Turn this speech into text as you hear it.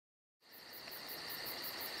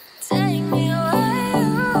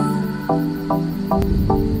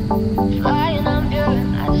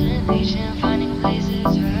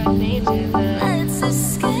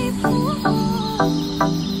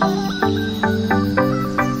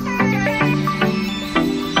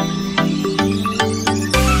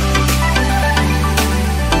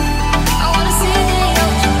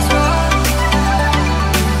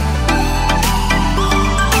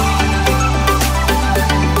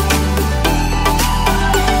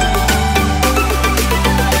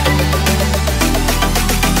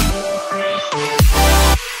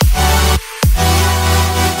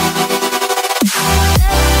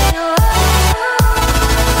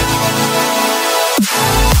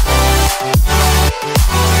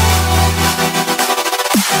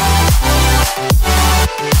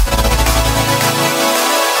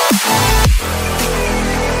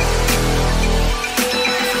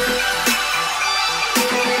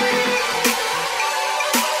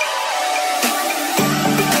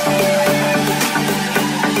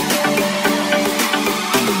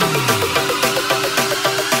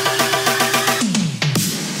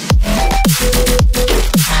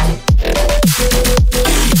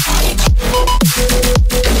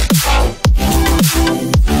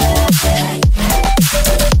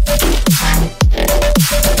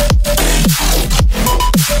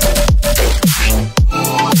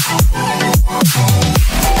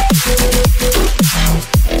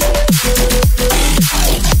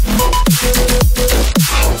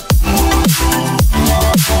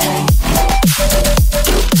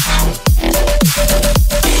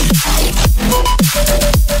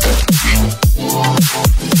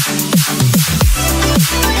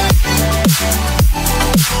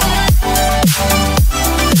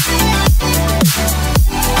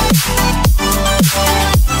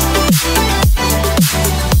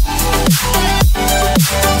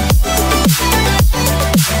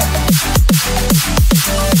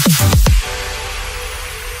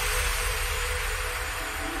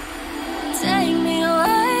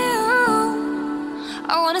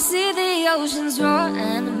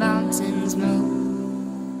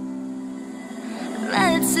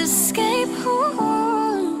Let's escape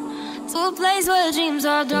home to a place where dreams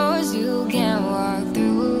are doors you can't walk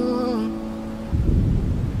through.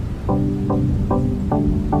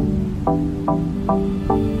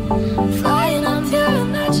 Flying on pure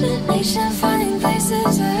imagination, finding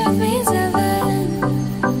places where earth meets heaven.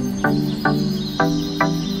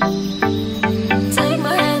 Take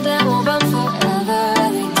my hand and we'll run forever,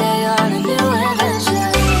 every day on a new adventure.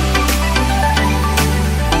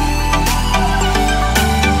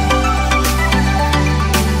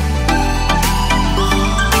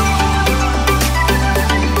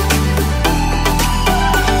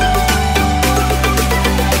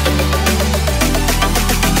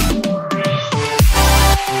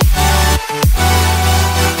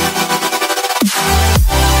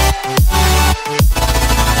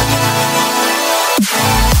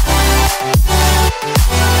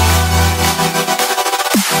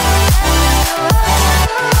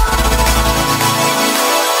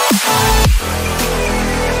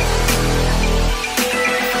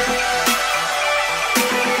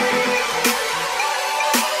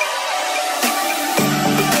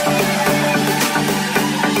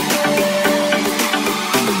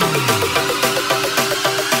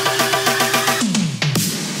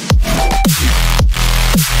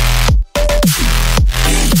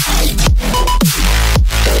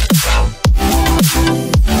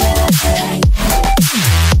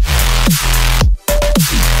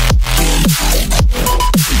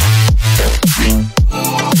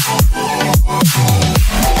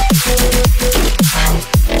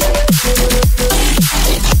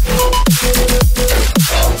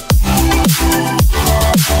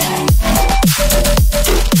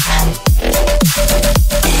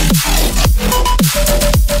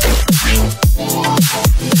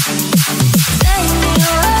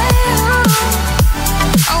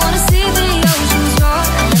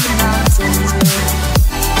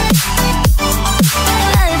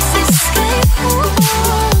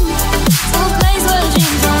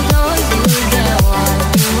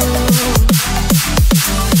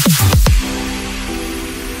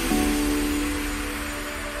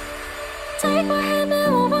 Take my hand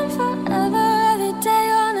and we'll run forever, every day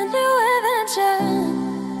on a new adventure.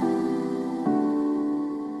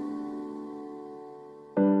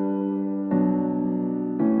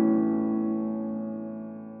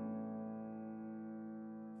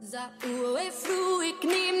 Ra ue fru ik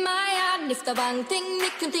ni maya nifta bang ting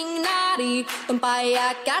nikunting nari tompai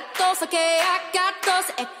akatos ake akatos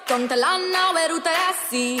ekon talana weruta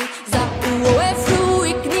asi. Ra ue fru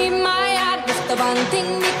ik ni maya nifta bang ting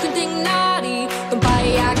nikunting nari tompai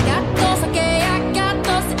akatos ake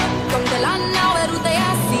akatos ekon talana weruta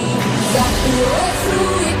asi. Ra ue fru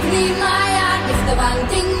ik ni maya nifta bang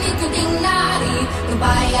ting nikunting nari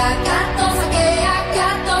tompai akatos ake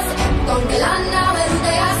akatos ekon talana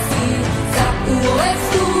weruta asi. Ra ue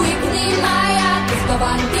fru ik ni maya nifta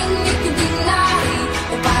bang ting nikunting nari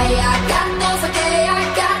tompai akatos ake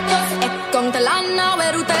akatos ekon talana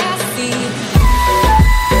weruta asi.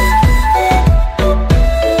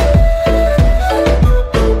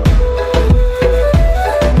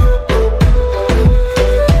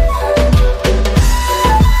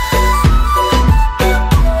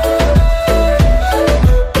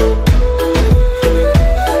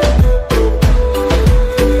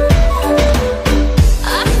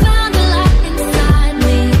 I found a light inside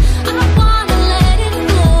me, I wanna let it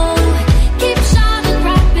glow.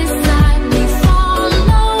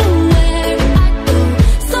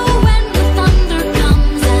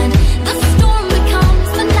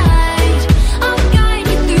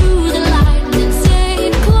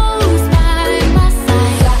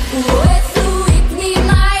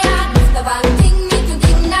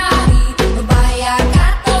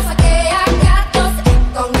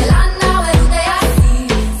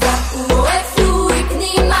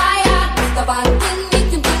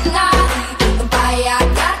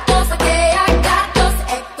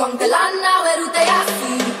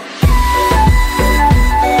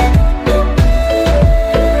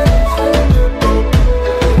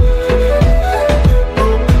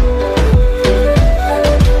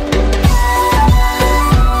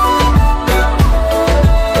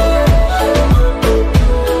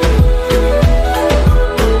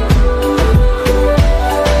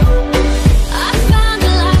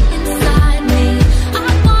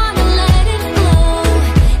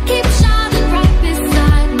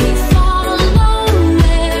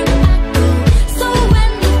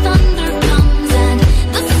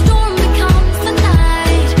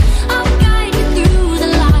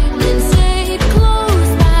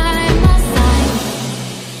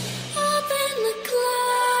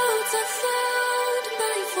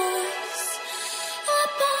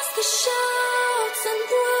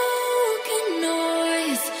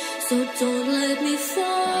 Don't let me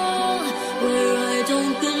fall where I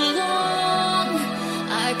don't belong.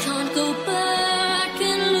 I can't go back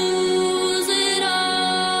and lose it all.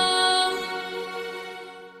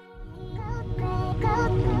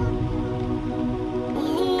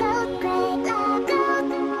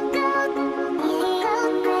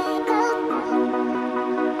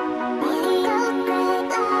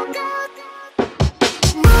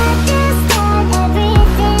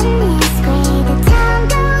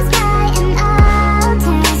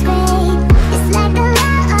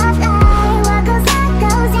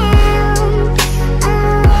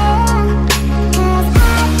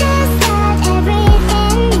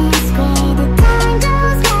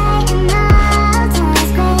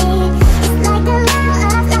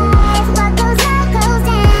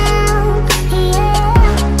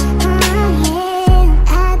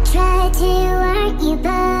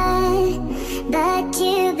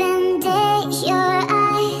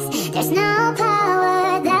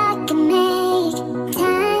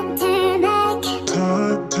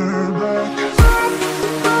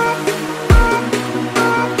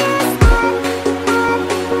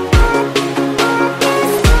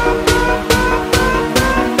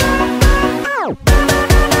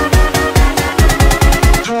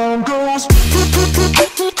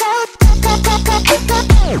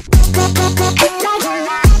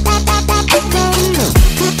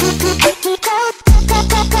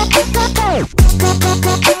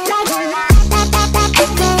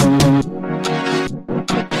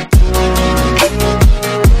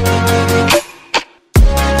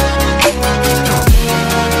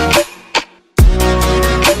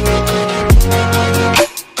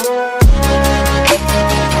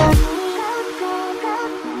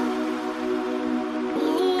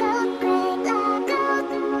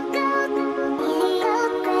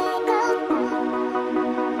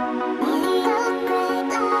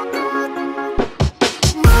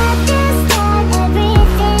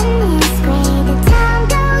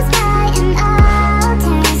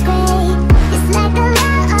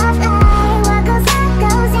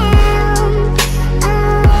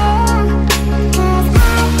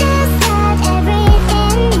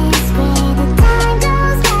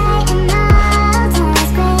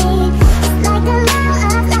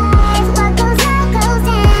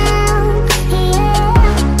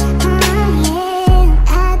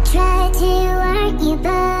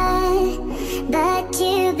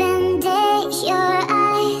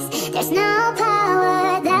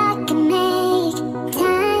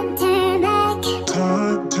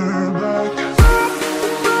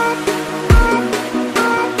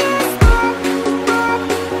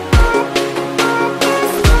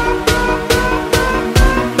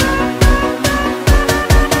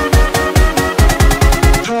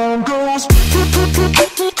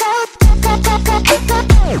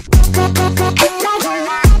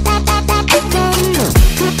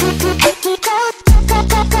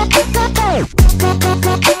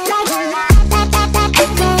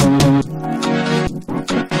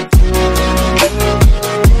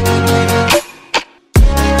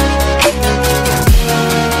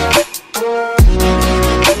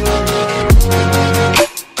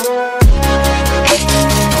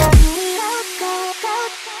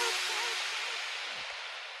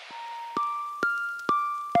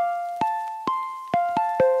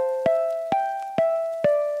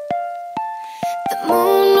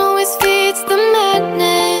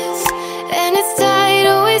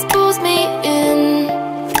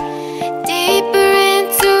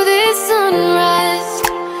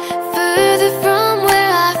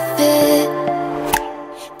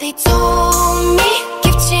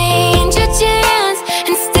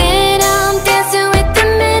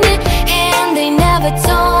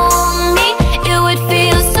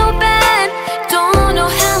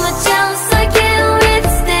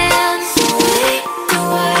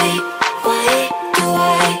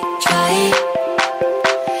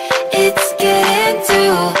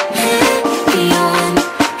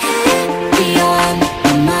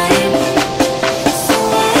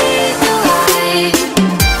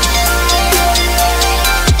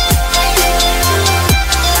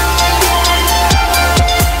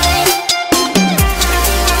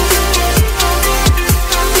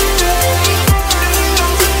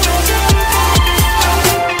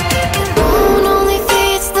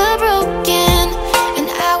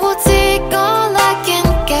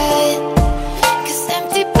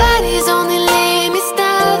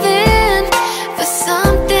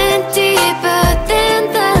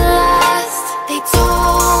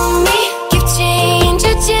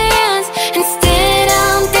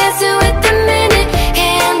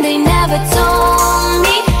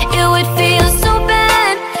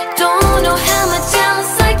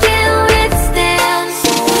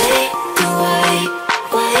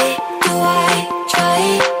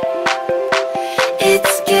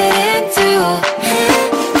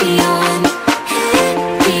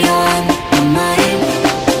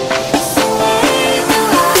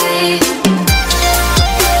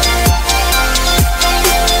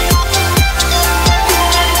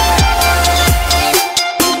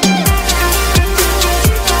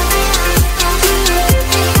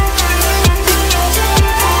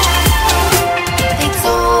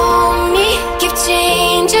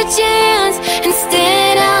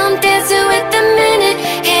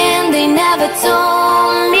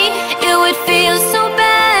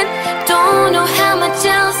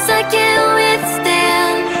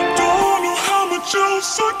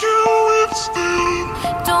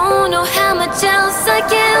 much else I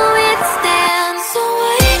can't withstand. So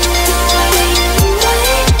wait, wait, wait,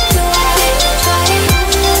 wait.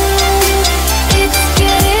 It's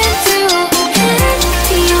getting too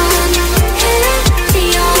heavy on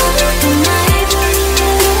tonight.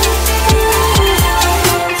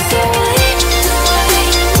 So wait, wait, wait,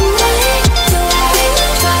 wait.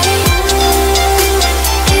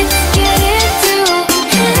 It's getting too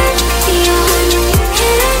heavy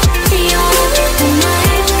on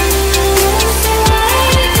tonight. So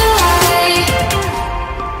wait, wait.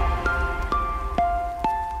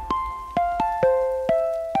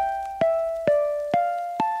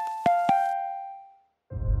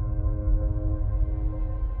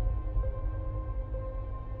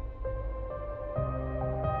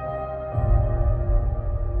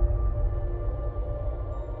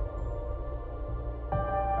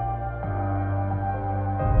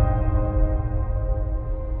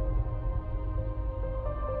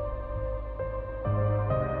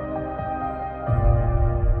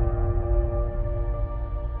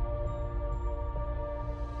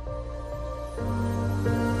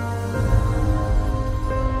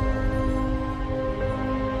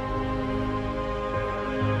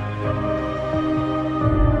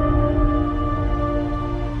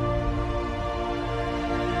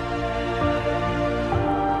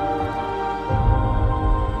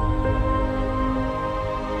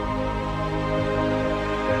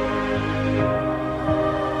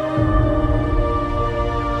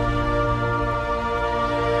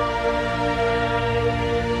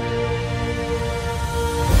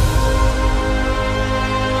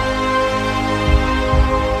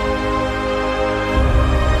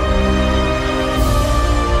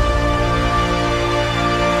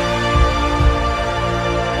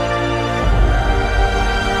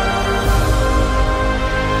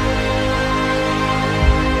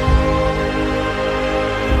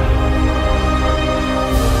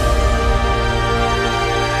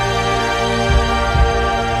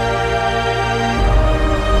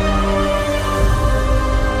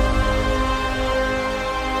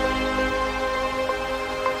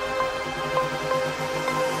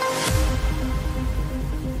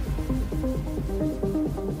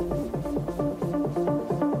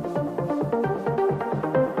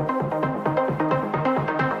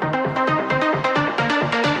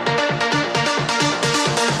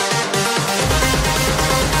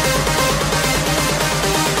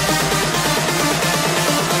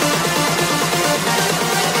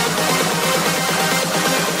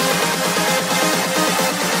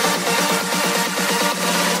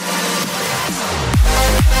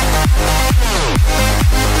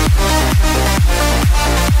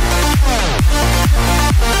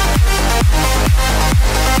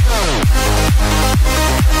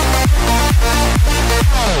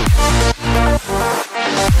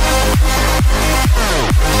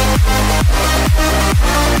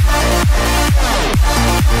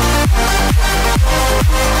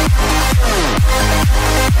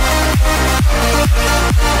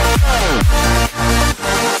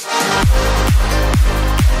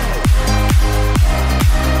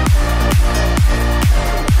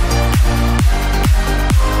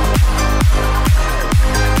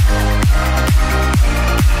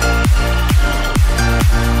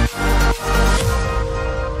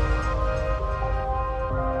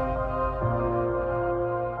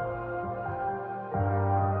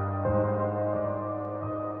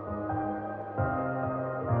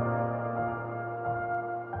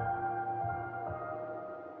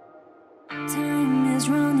 Time is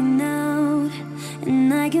running out,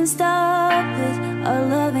 and I can stop it. Our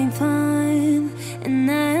love ain't fine, and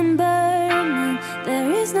I am burning.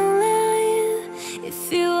 There is no light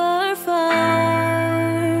if you are far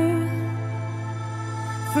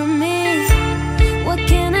from me. What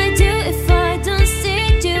can I do if I don't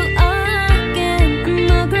see you again? I'm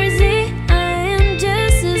not crazy, I am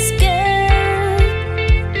just as scared.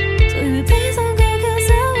 So you please don't go, 'cause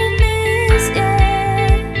I will miss you.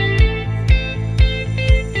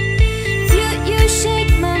 You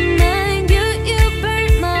shake my mind, you burn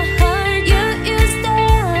my heart, you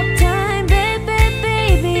stop time,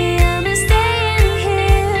 baby, I'm staying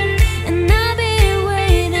here, and I'll be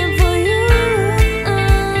waiting for you.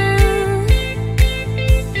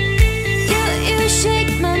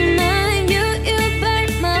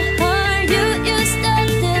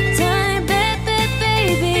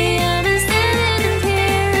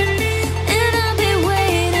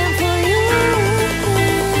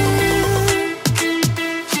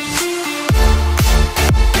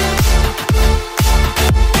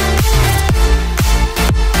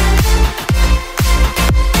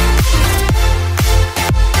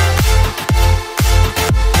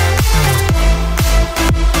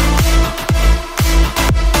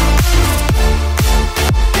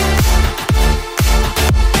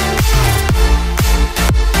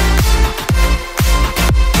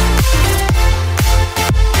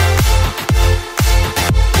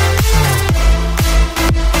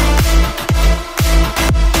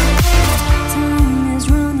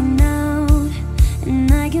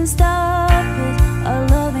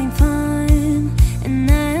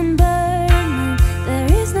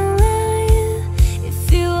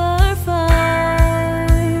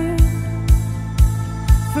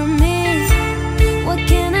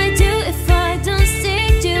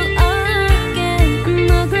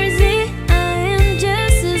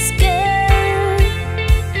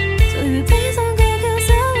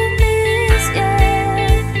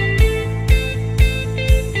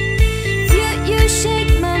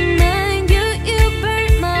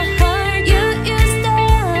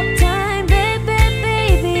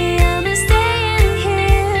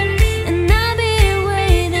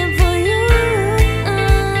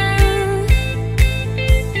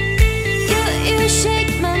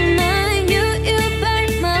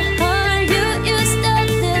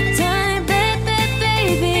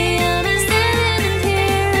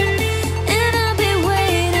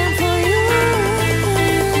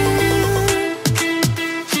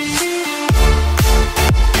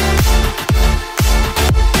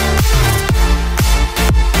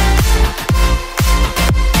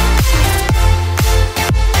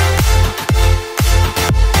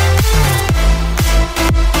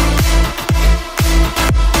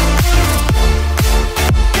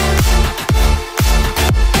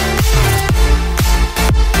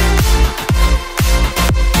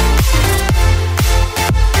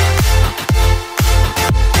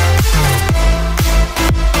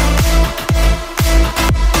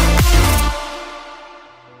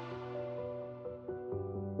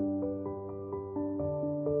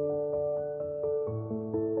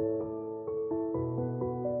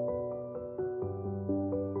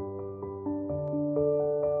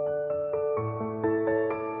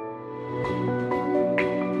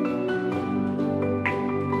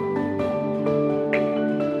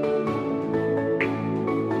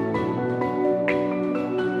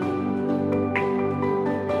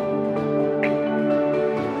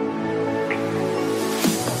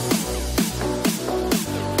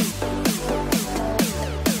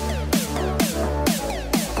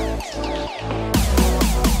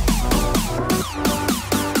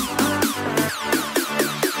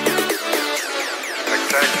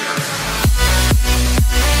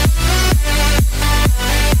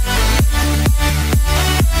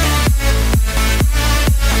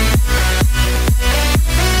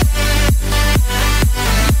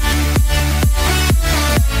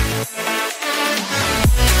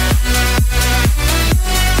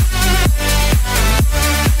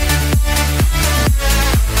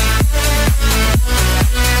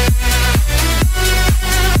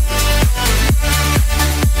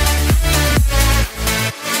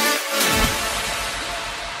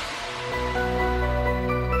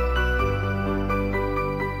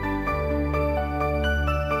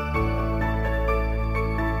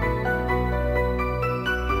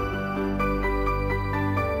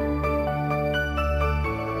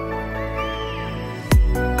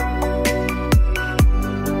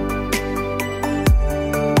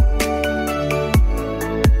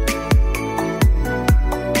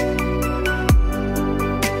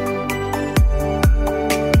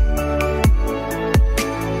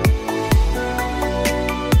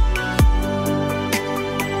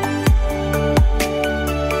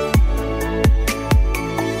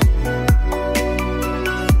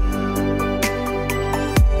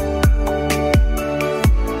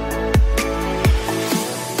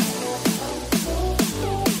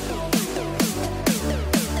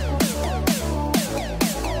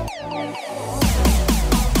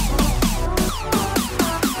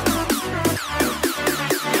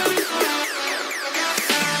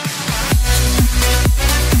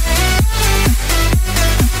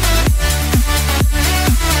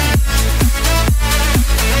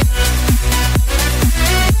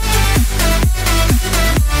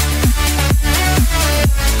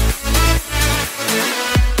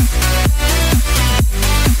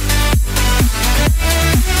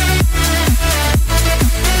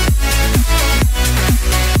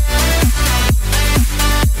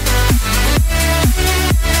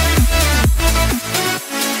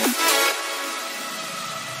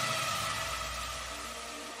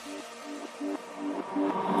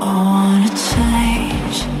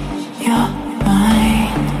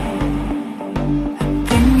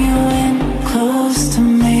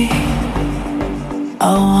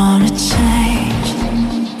 I wanna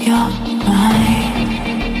change your mind.